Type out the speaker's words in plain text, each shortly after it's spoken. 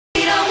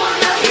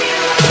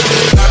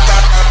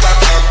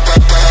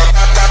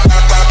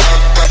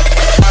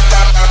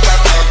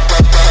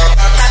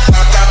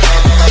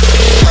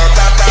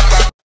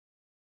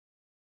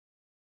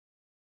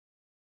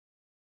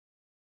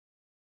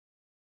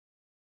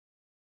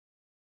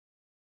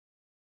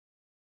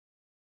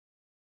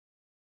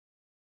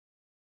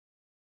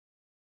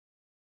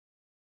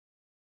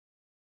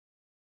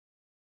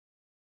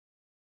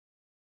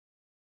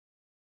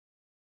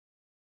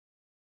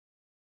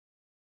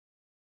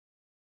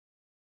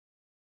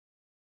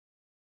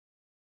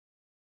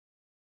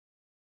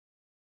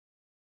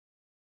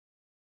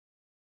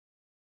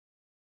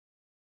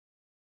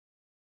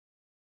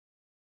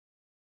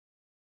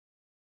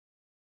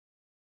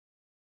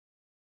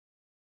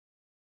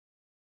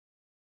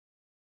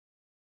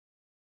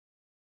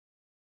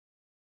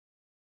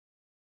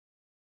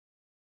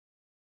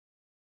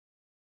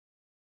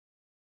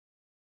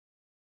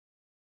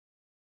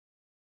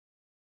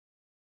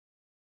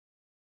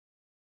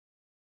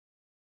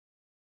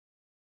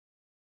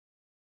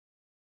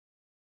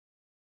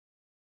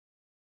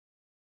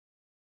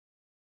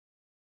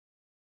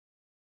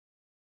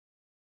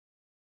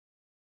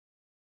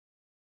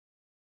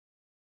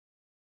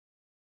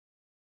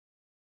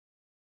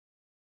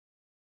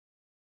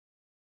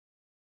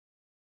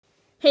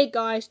Hey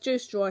guys, Joe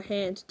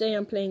here, and today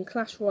I'm playing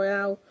Clash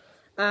Royale,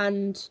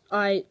 and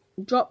I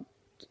dropped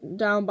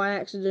down by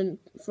accident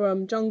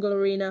from Jungle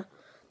Arena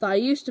that I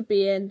used to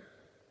be in.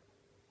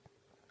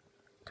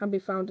 Can be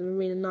found in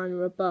Arena 9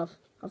 or above.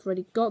 I've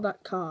already got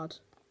that card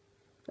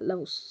at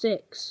level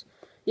 6.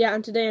 Yeah,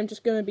 and today I'm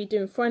just going to be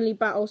doing friendly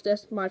battles.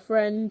 There's my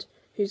friend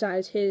who's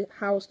at his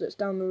house that's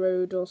down the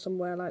road or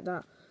somewhere like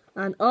that.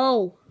 And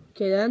oh,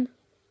 okay then.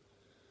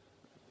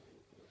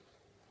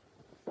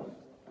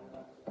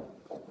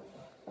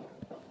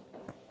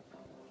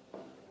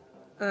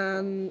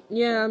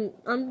 Yeah,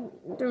 I'm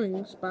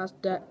doing Spaz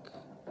deck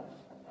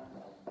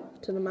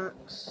to the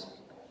max.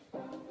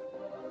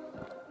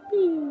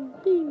 Pew,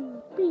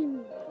 pew,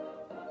 pew.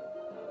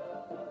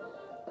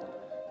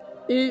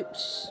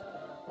 Oops.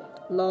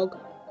 Log.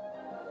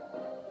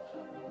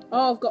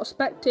 Oh, I've got a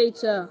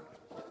spectator.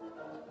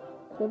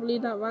 Probably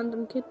that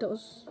random kid that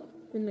was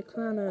in the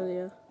clan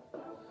earlier.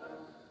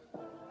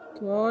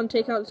 Come on,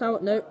 take out the tower.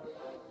 Nope.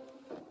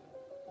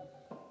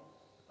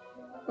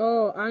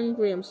 Oh,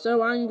 angry. I'm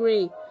so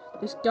angry.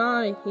 This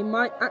guy, he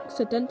might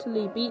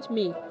accidentally beat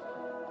me.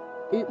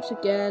 Oops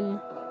again.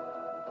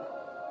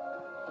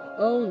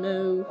 Oh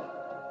no.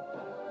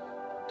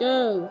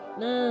 Go.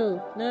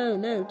 No, no,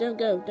 no. Don't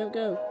go. Don't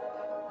go.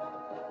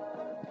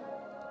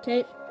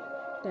 Okay.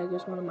 There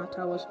goes one of my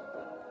towers.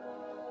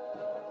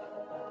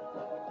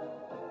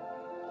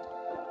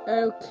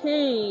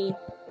 Okay.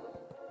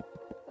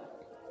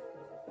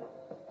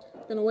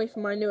 Gonna wait for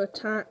my new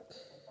attack.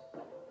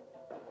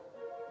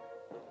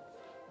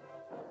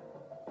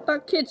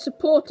 That kid's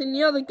supporting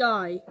the other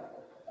guy.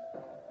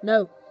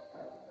 No.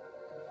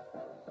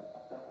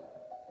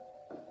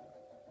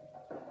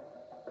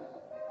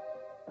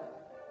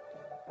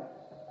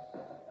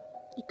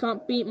 You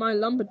can't beat my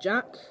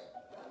lumberjack.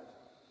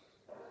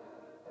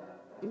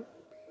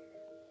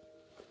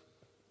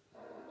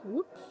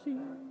 Whoopsie.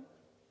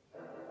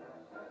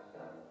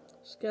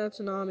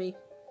 Skeleton army.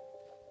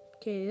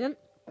 Okay then.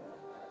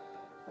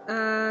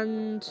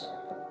 And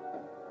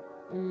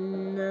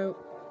no.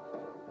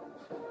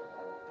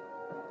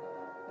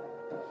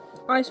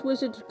 Ice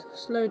Wizard to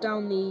slow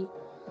down the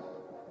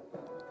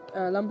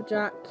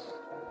lumberjack.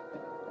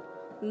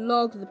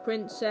 Log the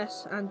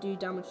princess and do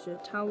damage to the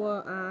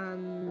tower,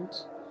 and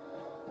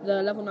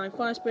the level 9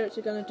 fire spirits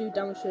are going to do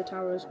damage to the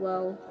tower as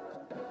well.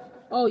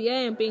 Oh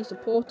yay, I'm being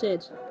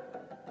supported.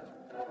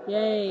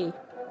 Yay.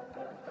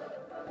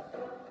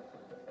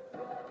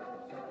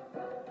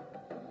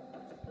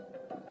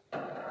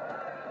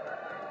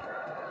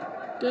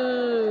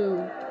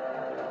 Go.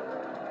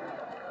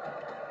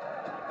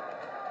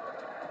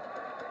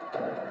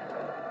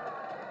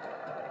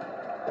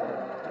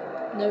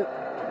 Nope.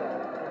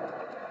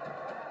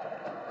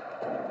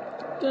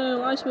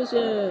 Go, Ice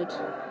Wizard.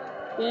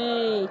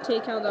 Yay,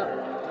 take out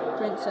that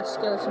princess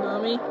skeleton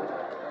army.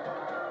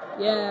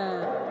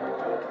 Yeah.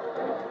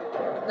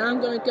 Now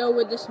I'm going to go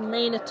with this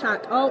main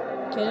attack. Oh,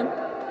 okay.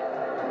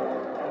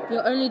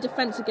 Your only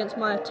defense against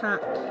my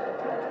attack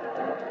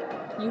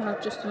you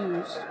have just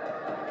used.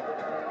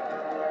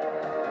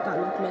 That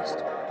one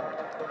missed.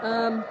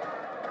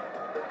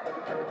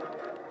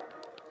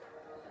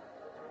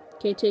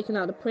 Okay, taking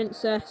out the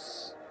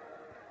princess.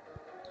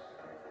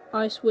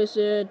 Ice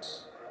Wizard.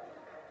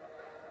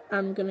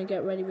 I'm gonna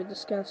get ready with the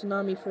skeleton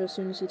army for as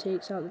soon as he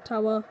takes out the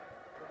tower.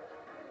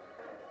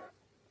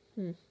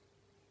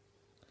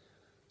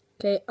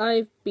 Okay,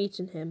 I've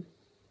beaten him.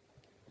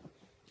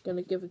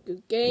 Gonna give a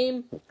good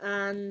game,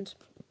 and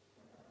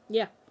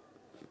yeah.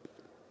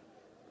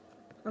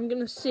 I'm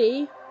gonna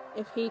see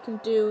if he can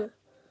do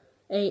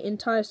an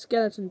entire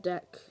skeleton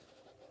deck.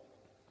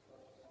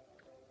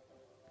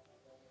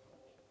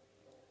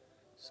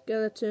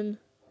 Skeleton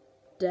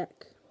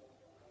deck.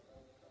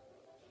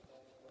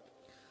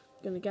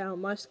 Gonna get out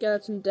my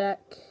skeleton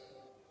deck.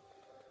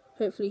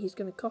 Hopefully he's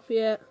gonna copy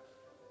it.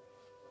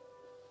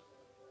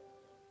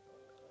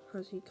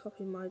 Has he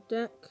copied my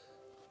deck?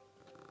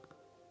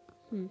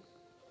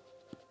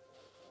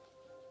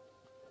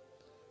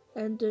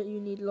 Ender, you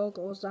need log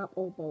or zap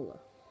or bowler.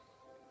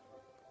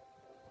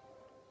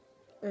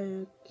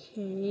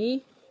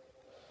 Okay.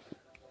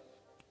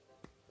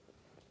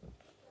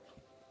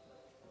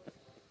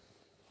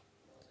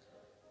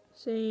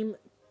 Same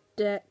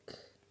deck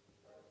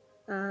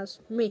as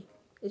me.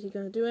 Is he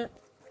going to do it?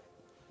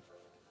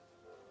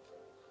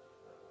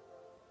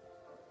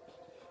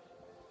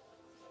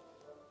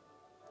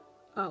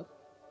 Oh.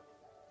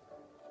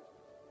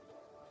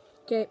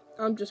 Okay,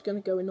 I'm just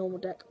going to go with normal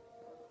deck.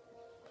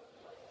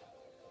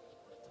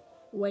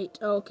 Wait,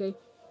 oh, okay.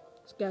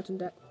 Skeleton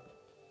deck.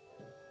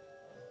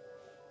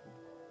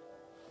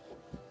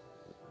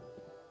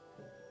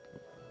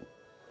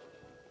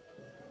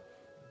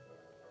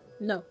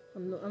 No,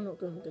 I'm not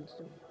going against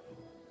him.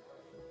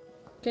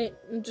 Okay,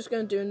 I'm just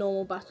going to do a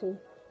normal battle.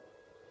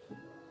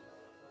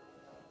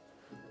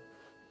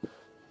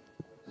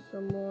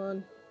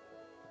 Someone.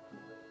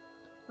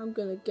 I'm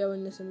going to go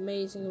in this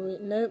amazing arena.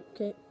 Nope,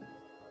 okay.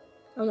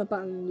 I'm not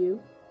battling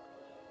you.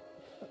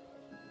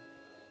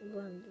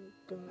 Random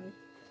guy.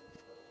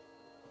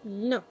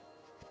 No.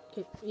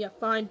 Okay, yeah,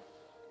 fine.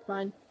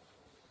 Fine.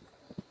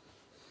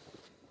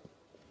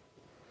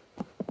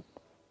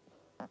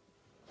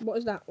 What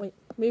is that? Wait,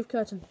 move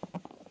curtain.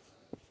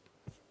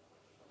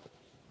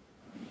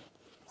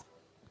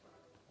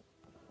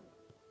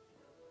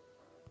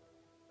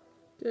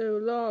 Go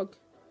log.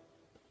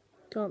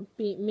 Can't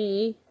beat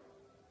me.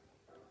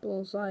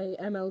 Bullseye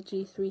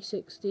MLG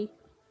 360.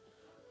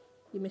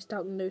 You missed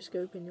out on no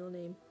scope in your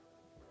name.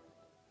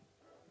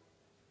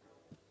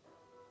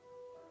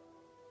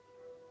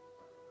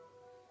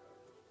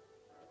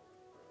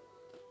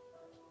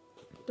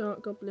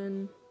 Dark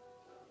Goblin.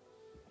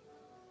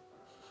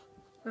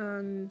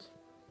 And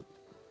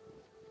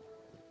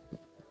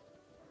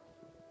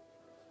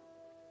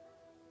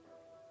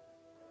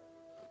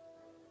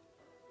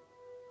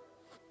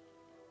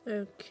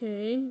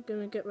okay,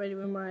 gonna get ready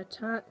with my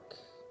attack.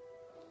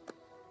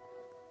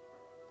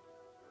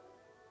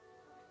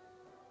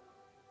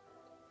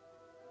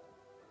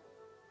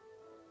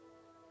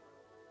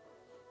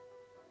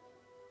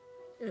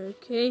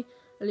 Okay,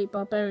 Elite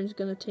Barbarian's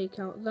gonna take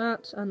out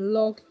that and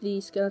log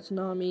the skeleton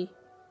army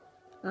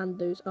and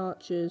those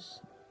archers.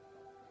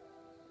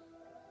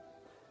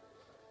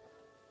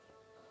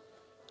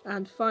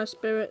 And Fire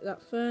Spirit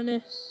that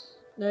furnace.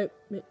 Nope,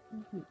 it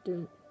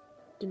didn't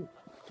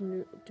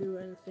do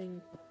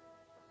anything.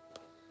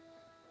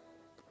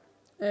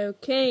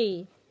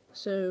 Okay,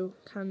 so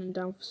cannon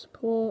down for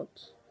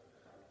support.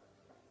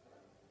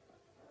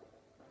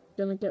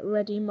 Gonna get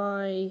ready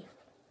my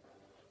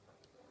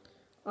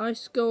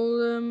Ice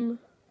Golem.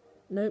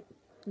 Nope.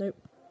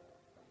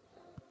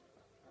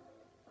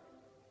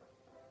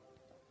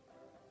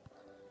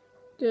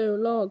 Go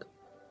log.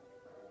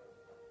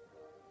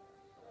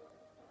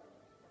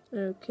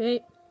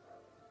 Okay.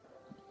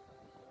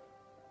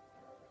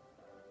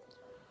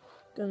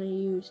 Gonna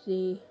use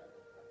the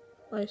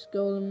Ice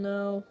Golem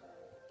now.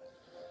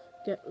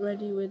 Get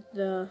ready with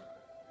the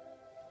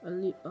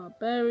Elite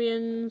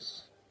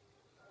Barbarians.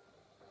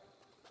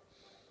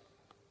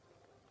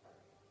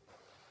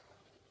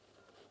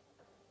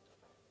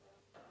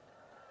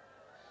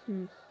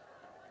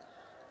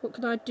 What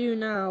can I do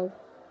now?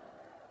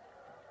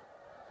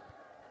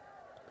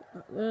 Put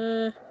that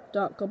there.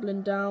 Dark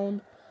Goblin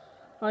down.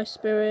 Ice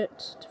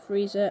Spirit to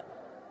freeze it.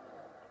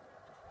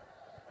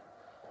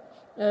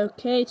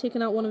 Okay,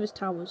 taking out one of his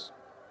towers.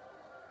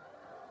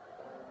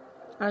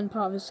 And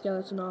part of his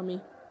skeleton army.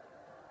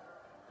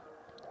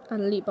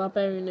 And Elite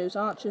Barbarian those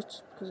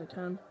archers, because I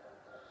can.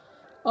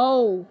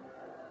 Oh!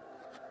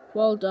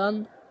 Well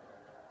done.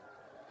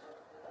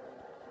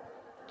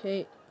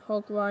 Okay,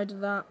 Hog Rider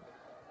that.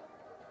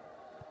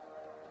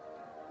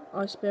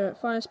 Ice Spirit,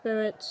 Fire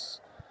Spirits.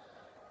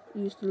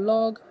 Use the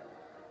log.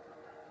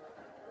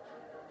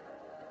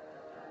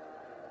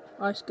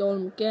 Ice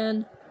Golem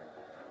again.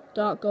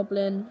 Dark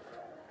Goblin.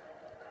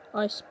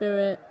 Ice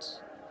Spirit.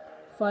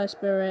 Fire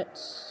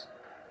Spirits.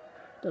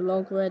 The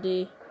log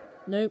ready.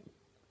 Nope.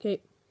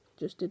 Okay,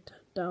 just did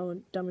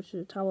damage to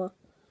the tower.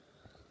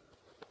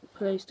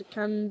 Place the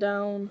cannon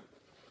down.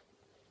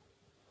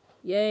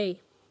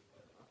 Yay.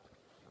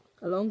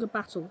 A longer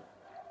battle.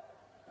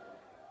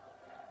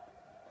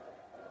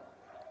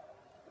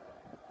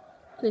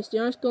 Place the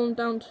Ice Golem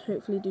down to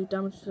hopefully do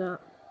damage to that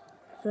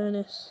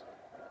furnace.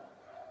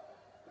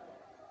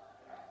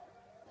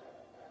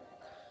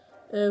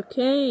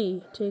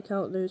 Okay, take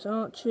out those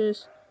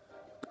archers.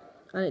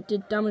 And it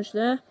did damage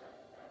there.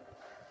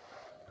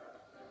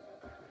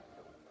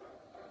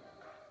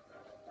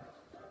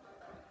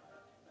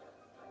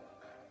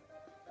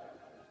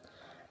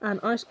 And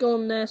Ice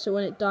Golem there, so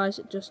when it dies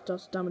it just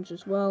does damage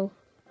as well.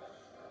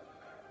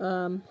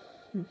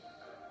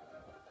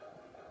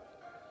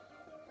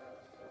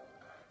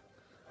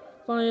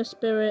 Fire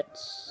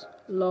Spirits,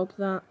 log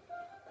that.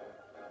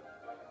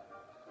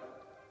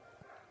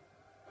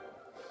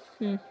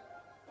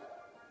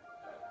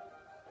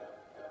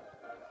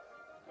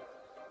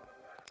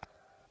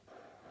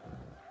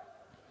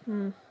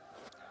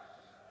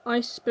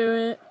 Ice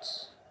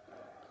Spirit.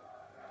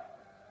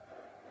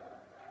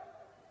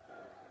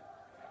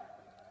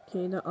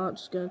 Okay, that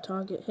archer's going to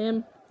target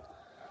him.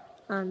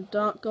 And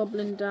Dark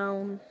Goblin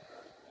down.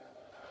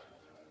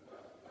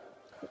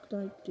 What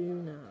can I do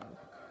now?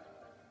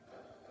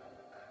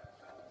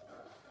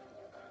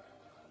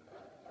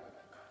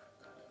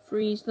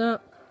 Freeze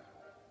that.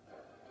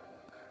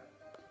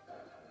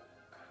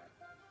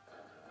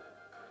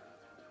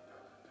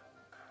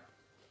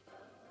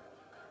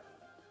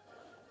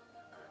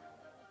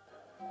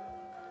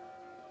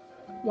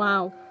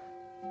 Wow.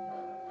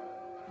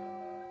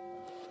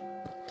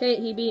 Okay,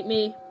 he beat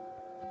me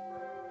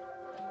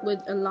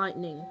with a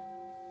lightning.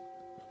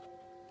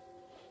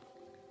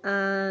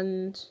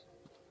 And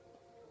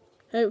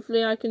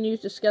hopefully I can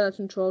use the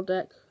skeleton troll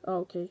deck. Oh,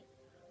 okay.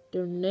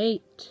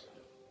 Donate.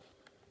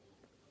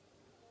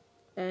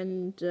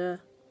 And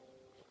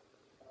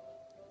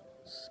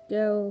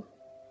skeleton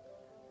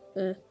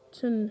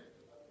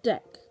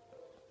deck.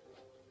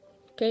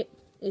 Okay,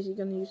 is he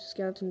going to use the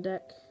skeleton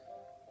deck?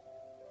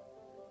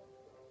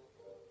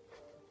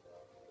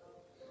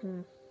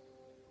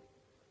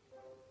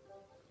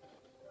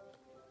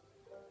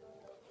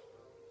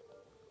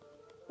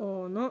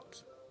 Or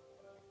not.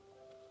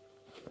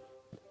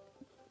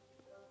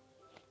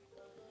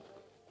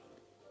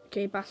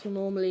 Okay, battle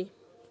normally.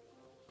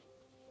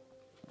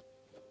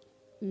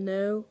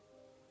 No.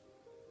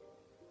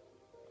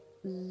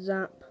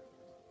 Zap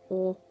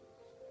or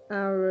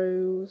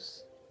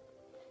arrows.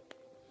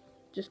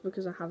 Just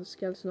because I have a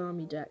skeleton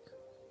army deck.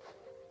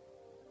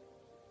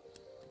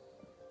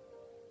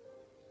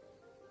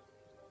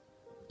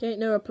 Okay,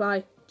 no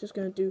reply. Just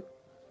gonna do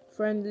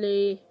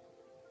friendly.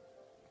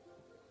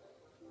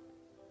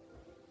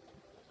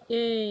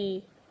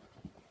 Yay.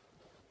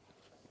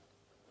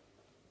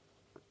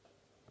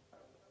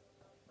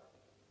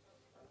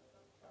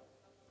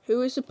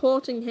 Who is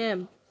supporting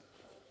him?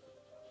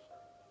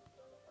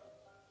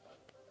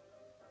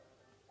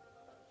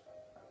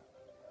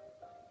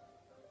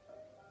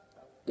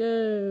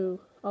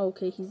 Go. Oh,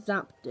 okay, he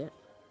zapped it.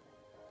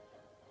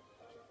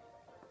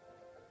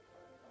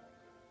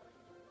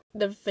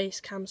 The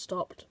face cam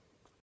stopped.